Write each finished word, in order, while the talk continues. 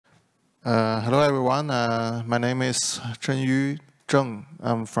Hello everyone. My name is Zheng.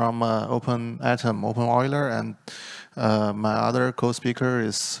 I'm from OpenAtom, Open Euler, and my other co-speaker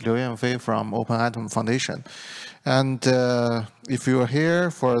is Liu Yanfei from OpenAtom Foundation. And if you are here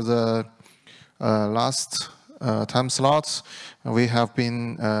for the last time slots, we have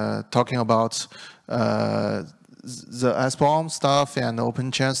been talking about the SBOM stuff and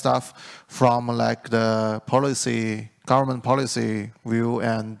open chain stuff from like the government policy view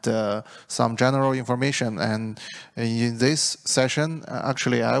and some general information. And in this session,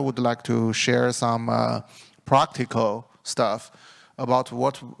 actually, I would like to share some practical stuff about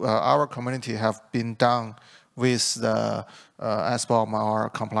what our community have been done with the SBOM or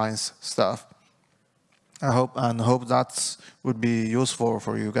compliance stuff. I hope that would be useful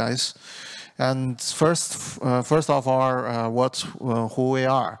for you guys. And first of all, who we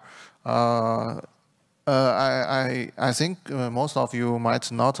are. I think most of you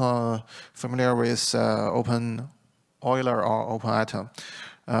might not familiar with Open Euler or OpenAtom.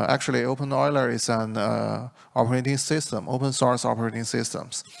 Actually, Open Euler is an operating system, open source operating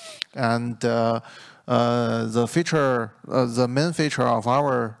systems, and the main feature of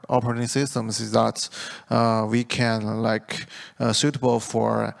our operating systems is that we can suitable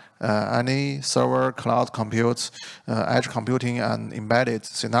for any server, cloud compute, edge computing, and embedded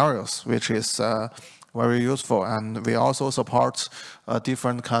scenarios, which is very useful. And we also support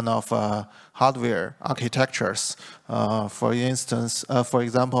different kind of hardware architectures. For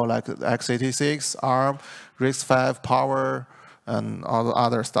example, like x86, ARM, RISC-V, Power, and all the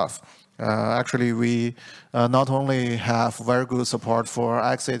other stuff. Actually, we not only have very good support for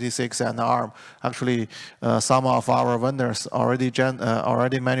x86 and ARM. Actually, some of our vendors already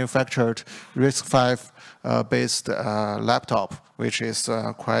manufactured RISC-V based laptop, which is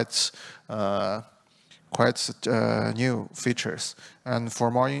quite new features. And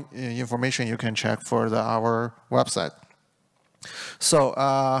for more information, you can check for our website. So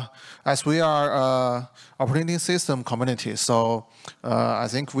as we are operating system community, so I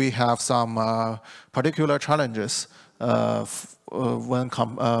think we have some particular challenges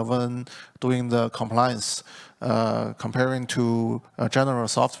when doing the compliance comparing to general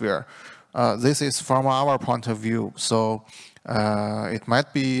software. This is from our point of view. So it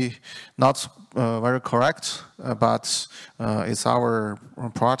might be not very correct, but it's our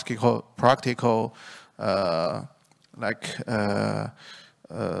practical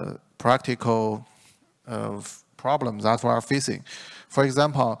problems that we are facing. For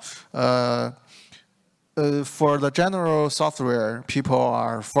example, for the general software, people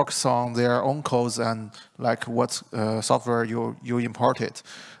are focused on their own codes and like what software you imported.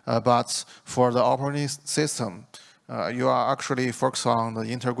 But for the operating system, you are actually focused on the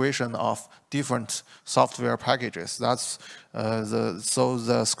integration of different software packages. That's so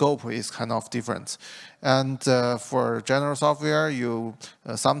the scope is kind of different. And for general software, you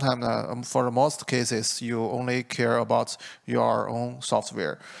sometimes, for most cases, you only care about your own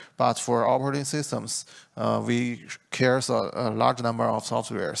software. But for operating systems, we care a large number of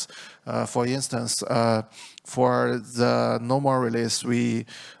softwares. For instance, for the normal release, the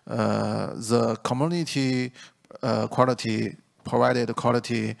community provided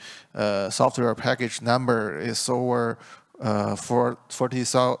quality software package number is over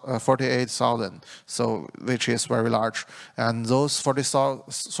 48,000, so which is very large. And those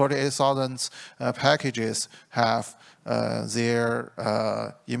 48,000 packages have their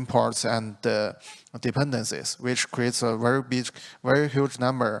imports and dependencies, which creates a very huge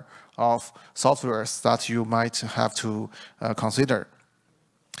number of softwares that you might have to consider.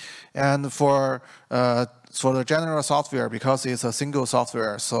 And for the general software, because it's a single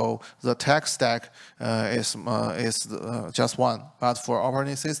software, so the tech stack is just one. But for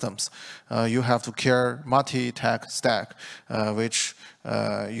operating systems, you have to care multi-tech stack, which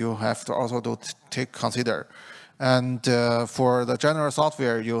you have to also consider. And for the general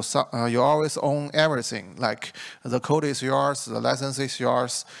software, you always own everything. Like the code is yours, the license is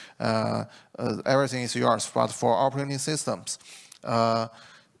yours, everything is yours. But for operating systems,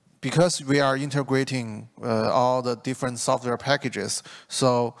 because we are integrating all the different software packages,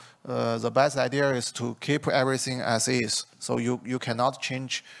 so the best idea is to keep everything as is. So you cannot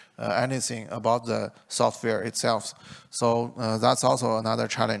change anything about the software itself. So that's also another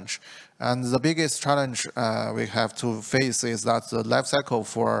challenge. And the biggest challenge we have to face is that the life cycle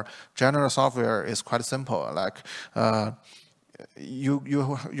for general software is quite simple. Like you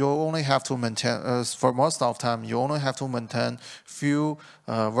only have to maintain, for most of the time, you only have to maintain few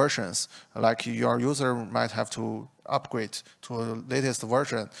versions. Like your user might have to upgrade to the latest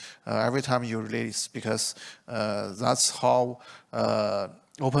version every time you release, because that's how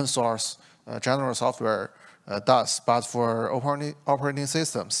open source general software does. But for operating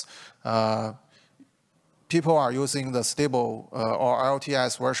systems, people are using the stable or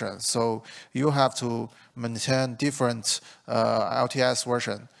LTS version. So you have to maintain different LTS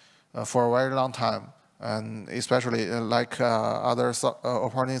version for a very long time. And especially like other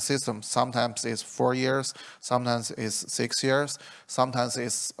operating systems, sometimes it's 4 years, sometimes it's 6 years, sometimes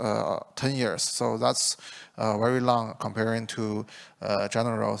it's 10 years. So that's very long comparing to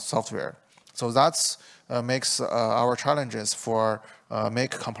general software. So that's makes our challenges for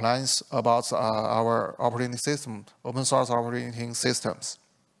make compliance about our operating system, open source operating systems.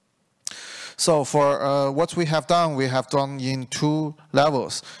 So for what we have done in 2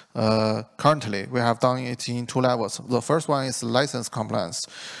 levels. Currently, we have done it in 2 levels. The first one is license compliance.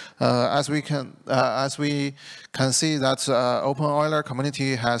 As we can see that Open Euler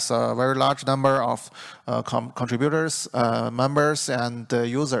community has a very large number of contributors, members, and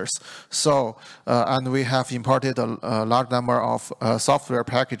users. So and we have imported a large number of software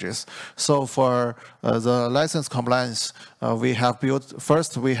packages. So for the license compliance, we have built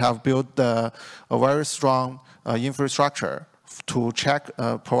a very strong infrastructure to check,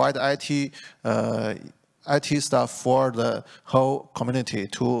 provide IT stuff for the whole community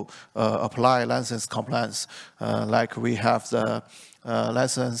to apply license compliance. Like we have the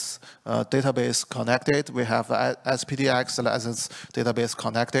license database connected, we have SPDX license database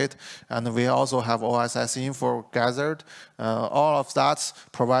connected, and we also have OSS info gathered. All of that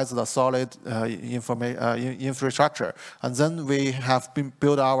provides the solid infrastructure. And then we have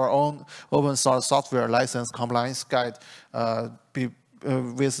built our own open source software license compliance guide.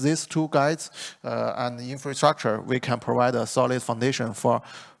 With these 2 guides and the infrastructure, we can provide a solid foundation for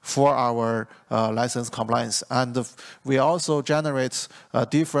our license compliance. And we also generate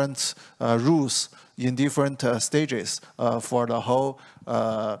different rules in different stages for the whole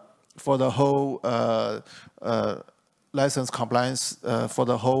license compliance for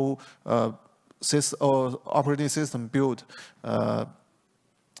the whole operating system build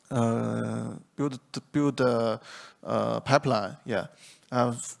pipeline. Yeah.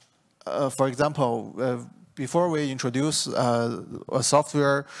 For example, before we introduce a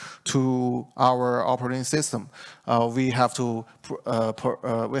software to our operating system, we have to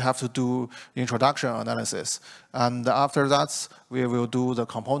do introduction analysis, and after that we will do the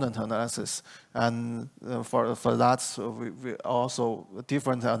component analysis. And for that we also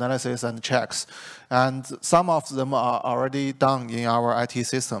different analysis and checks, and some of them are already done in our IT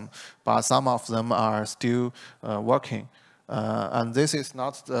system, but some of them are still working. And this is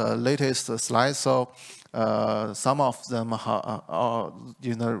not the latest slide, so some of them are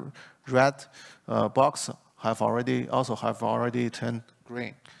in the red box have already turned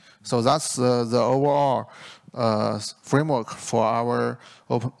green. So that's the overall framework for our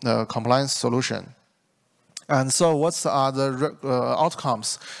compliance solution. And so what are the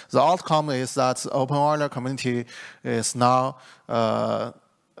outcomes? The outcome is that Open Euler community is now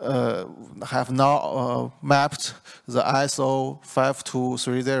have now mapped the ISO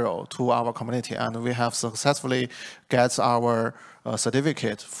 5230 to our community, and we have successfully get our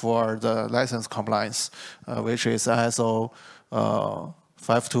certificate for the license compliance, which is ISO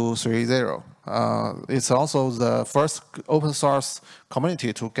 5230. It's also the first open source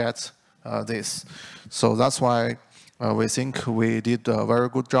community to get this. So that's why we think we did a very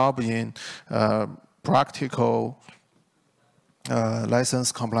good job in practical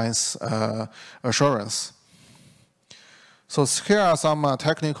license compliance assurance. So here are some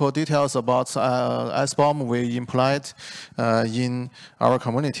technical details about SBOM we implied in our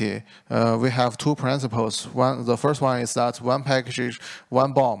community. We have 2 principles. The first one is that 1 package,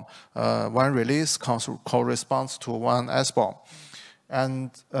 1 BOM, 1 release corresponds to 1 SBOM.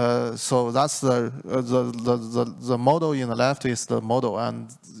 And so that's the model in the left is the model, and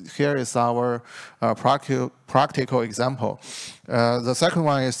here is our practical example. The second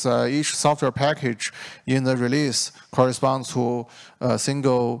one is each software package in the release corresponds to a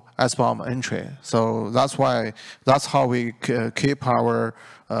single SBOM entry. So that's how we keep our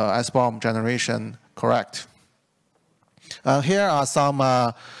SBOM generation correct. Here are some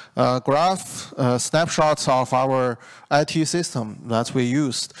graph snapshots of our IT system that we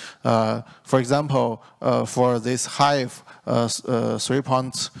used. For example, for this Hive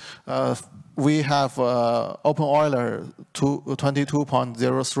 3.5 we have OpenEuler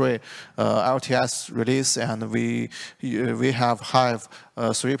 22.03 LTS release, and we have Hive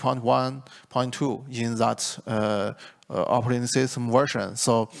 3.1.2 in that operating system version.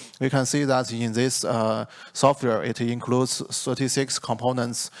 So we can see that in this software, it includes 36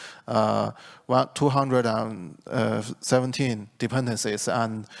 components, 217 dependencies,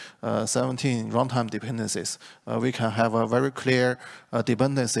 and 17 runtime dependencies. We can have a very clear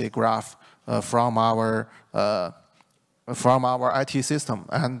dependency graph from our IT system,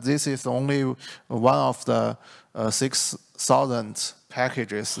 and this is only one of the 6,000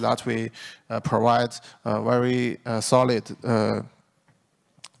 packages that we provide very solid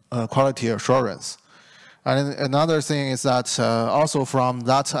quality assurance. And another thing is that also from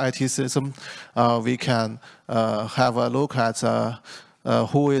that IT system, we can have a look at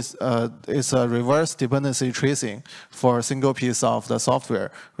who is a reverse dependency tracing for a single piece of the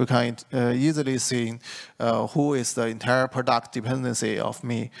software. We can easily see who is the entire product dependency of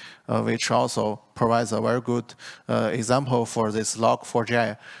me, which also provides a very good example for this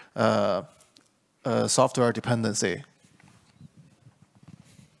log4j software dependency.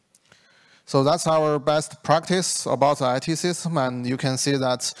 So that's our best practice about the IT system, and you can see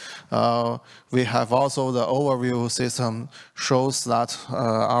that we have also the overview system shows that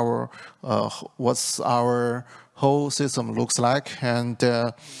what's our whole system looks like, and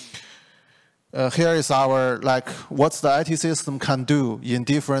here is our what the IT system can do in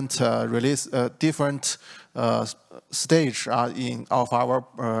different different stage of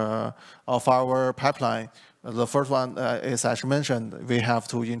our pipeline. The first one is, as mentioned, we have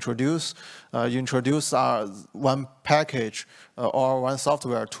to introduce one package or one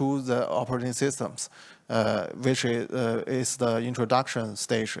software to the operating systems, which is the introduction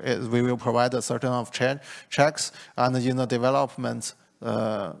stage. We will provide a certain of checks, and in the development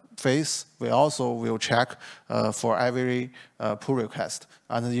phase, we also will check for every pull request.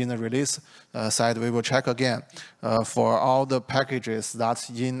 And in the release side, we will check again for all the packages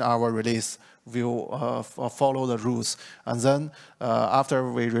that in our release will follow the rules. And then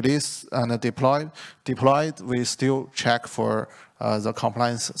after we release and deployed, we still check for the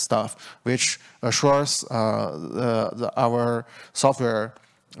compliance stuff, which assures our software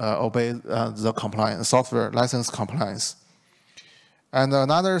obey the compliance, software license compliance. And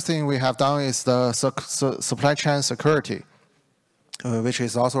another thing we have done is the supply chain security, which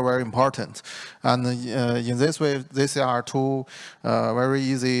is also very important. And in this way, these are two very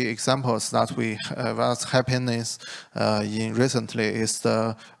easy examples that what's happening in recently is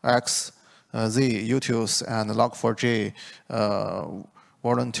the XZ, utils, and log4j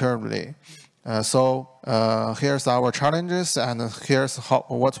voluntarily. So here's our challenges, and here's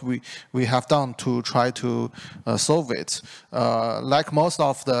what we have done to try to solve it. Like most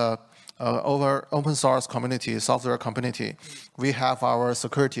of the open source community, software community, we have our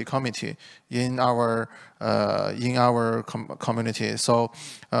security committee in our community. So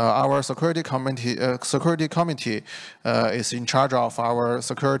our security committee is in charge of our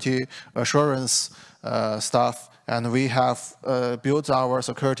security assurance stuff, and we have built our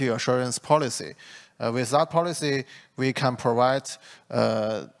security assurance policy. With that policy, we can provide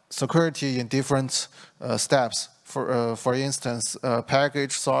security in different steps. For instance,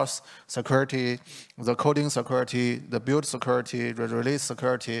 package source security, the coding security, the build security, the release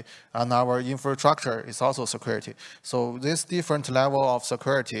security, and our infrastructure is also security. So this different level of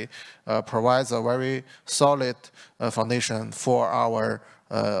security provides a very solid foundation for our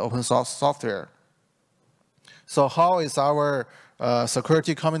open source software. So how is our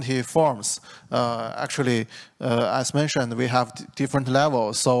security committee forms? Actually, as mentioned, we have different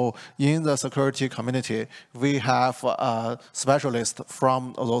levels. So in the security community, we have specialists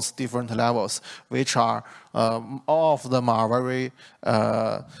from those different levels, which are all of them are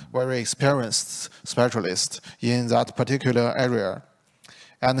very experienced specialists in that particular area.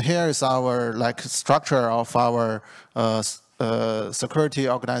 And here is our structure of our security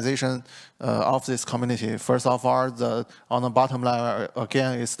organization of this community. First of all, on the bottom line,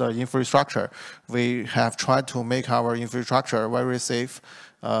 again, is the infrastructure. We have tried to make our infrastructure very safe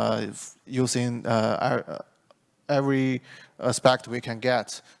using every aspect we can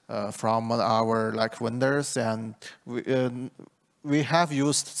get from our vendors, and we have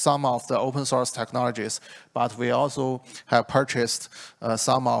used some of the open source technologies, but we also have purchased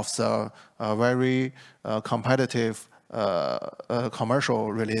some of the very competitive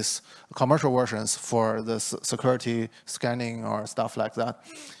commercial versions for the security scanning or stuff like that.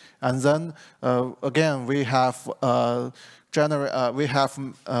 And then again, we have we have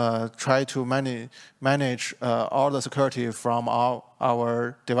tried to manage all the security from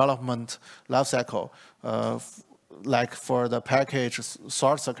our development life cycle, like for the package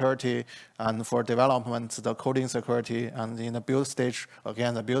source security, and for development the coding security, and in the build stage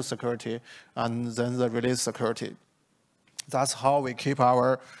again the build security, and then the release security. That's how we keep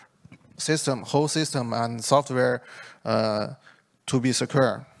our whole system and software to be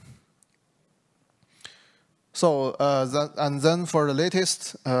secure. So and then for the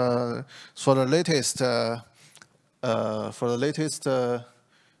latest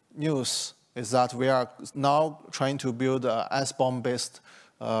news is that we are now trying to build a SBOM-based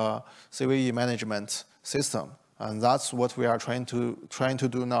CVE management system, and that's what we are trying to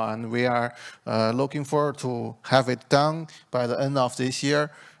do now. And we are looking forward to have it done by the end of this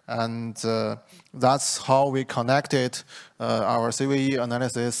year. And that's how we connected our CVE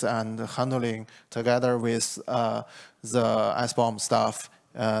analysis and handling together with the SBOM stuff.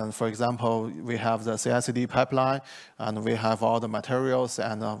 And for example, we have the CI/CD pipeline, and we have all the materials,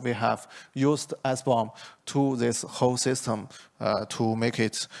 and we have used SBOM to this whole system to make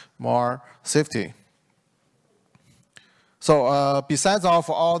it more safety. So besides of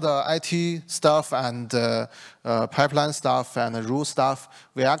all the IT stuff and pipeline stuff and rule stuff,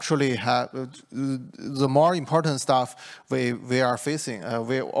 we actually have the more important stuff we are facing,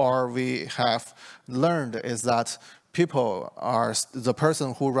 we have learned is that people are, the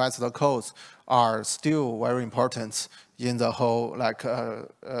person who writes the codes are still very important in the whole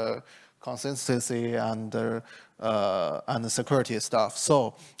consistency and the security stuff.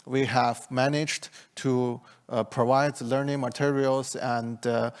 So we have managed to provide learning materials and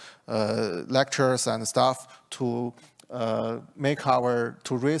lectures and stuff to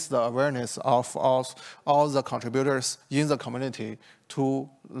raise the awareness of all the contributors in the community to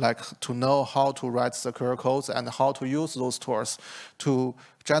know how to write secure codes and how to use those tools to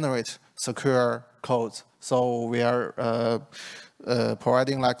generate secure codes. So we are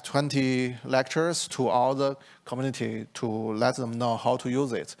providing like 20 lectures to all the community to let them know how to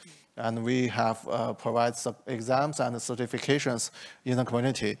use it. And we have provided exams and certifications in the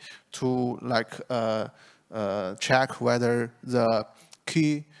community to check whether the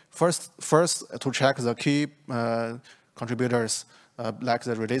key, first to check the key contributors, like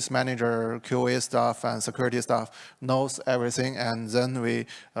the release manager, QA stuff, and security stuff knows everything, and then we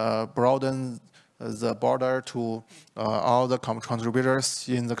broaden the border to all the contributors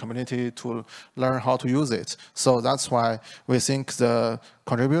in the community to learn how to use it. So that's why we think the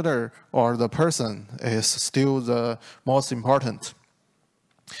contributor or the person is still the most important.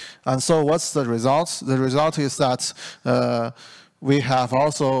 And so what's the result? The result is that we have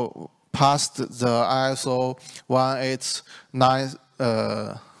also passed the ISO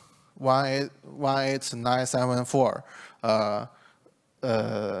 18974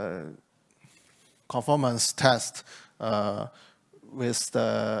 conformance test with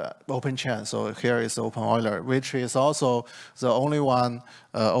the open chain. So here is Open Euler, which is also the only one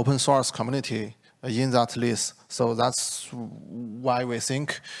open source community in that list. So that's why we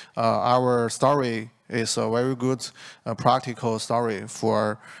think our story is a very good practical story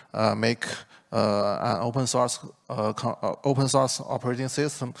for make an open source operating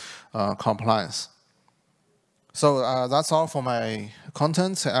system compliance. So that's all for my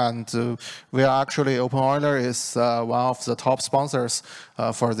content, and we are actually, Open Euler is one of the top sponsors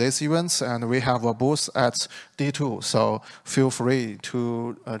for this event, and we have a booth at D2, so feel free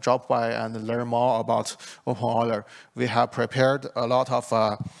to drop by and learn more about Open Euler. We have prepared a lot of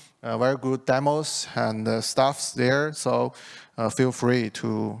very good demos and stuff there, so feel free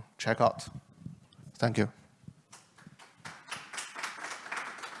to check out. Thank you.